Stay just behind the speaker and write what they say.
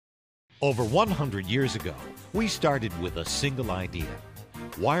Over 100 years ago, we started with a single idea: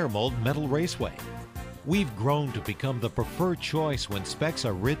 Wiremold Metal Raceway. We've grown to become the preferred choice when specs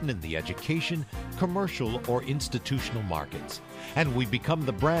are written in the education, commercial, or institutional markets. And we've become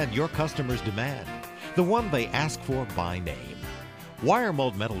the brand your customers demand, the one they ask for by name.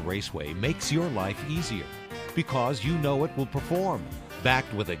 Wiremold Metal Raceway makes your life easier because you know it will perform,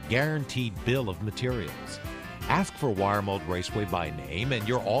 backed with a guaranteed bill of materials. Ask for Wiremold Raceway by name and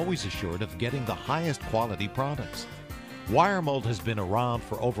you're always assured of getting the highest quality products. Wiremold has been around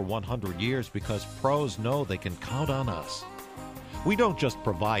for over 100 years because pros know they can count on us. We don't just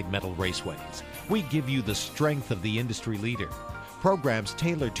provide metal raceways. We give you the strength of the industry leader, programs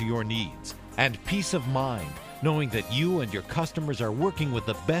tailored to your needs, and peace of mind knowing that you and your customers are working with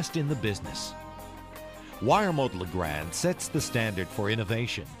the best in the business. Wiremold Legrand sets the standard for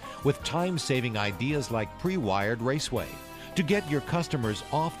innovation with time-saving ideas like pre-wired raceway to get your customers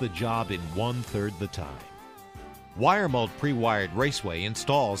off the job in 1/3 the time. Wiremold pre-wired raceway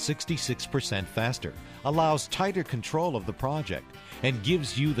installs 66% faster, allows tighter control of the project, and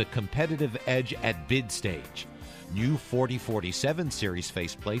gives you the competitive edge at bid stage. New 4047 series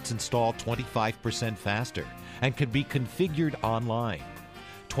faceplates install 25% faster and can be configured online.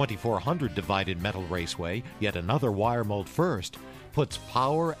 2400 divided metal raceway, yet another Wiremold first, puts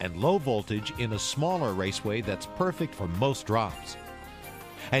power and low voltage in a smaller raceway that's perfect for most drops.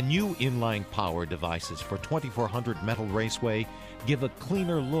 And new inline power devices for 2400 metal raceway give a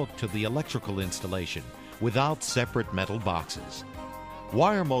cleaner look to the electrical installation without separate metal boxes.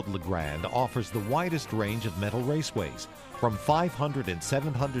 Wiremold Legrand offers the widest range of metal raceways, from 500 and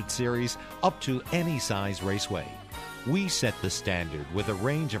 700 series up to any size raceway. We set the standard with a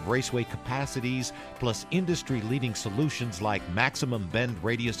range of raceway capacities plus industry-leading solutions like maximum bend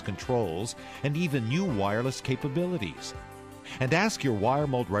radius controls and even new wireless capabilities. And ask your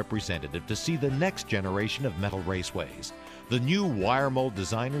Wiremold representative to see the next generation of metal raceways, the new Wiremold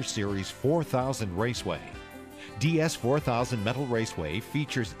Designer Series 4000 Raceway. DS 4000 Metal Raceway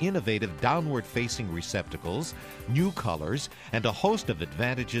features innovative downward-facing receptacles, new colors, and a host of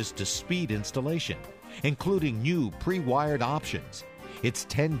advantages to speed installation, including new pre-wired options. Its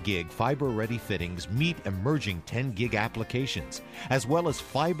 10-gig fiber-ready fittings meet emerging 10-gig applications, as well as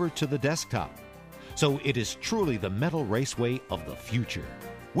fiber to the desktop. So it is truly the metal raceway of the future.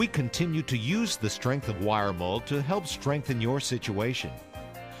 We continue to use the strength of Wiremold to help strengthen your situation.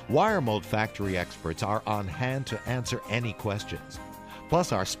 Wiremold factory experts are on hand to answer any questions.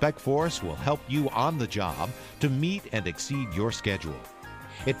 Plus, our spec force will help you on the job to meet and exceed your schedule.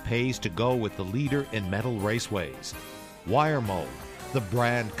 It pays to go with the leader in metal raceways. Wiremold, the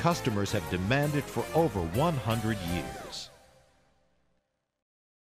brand customers have demanded for over 100 years.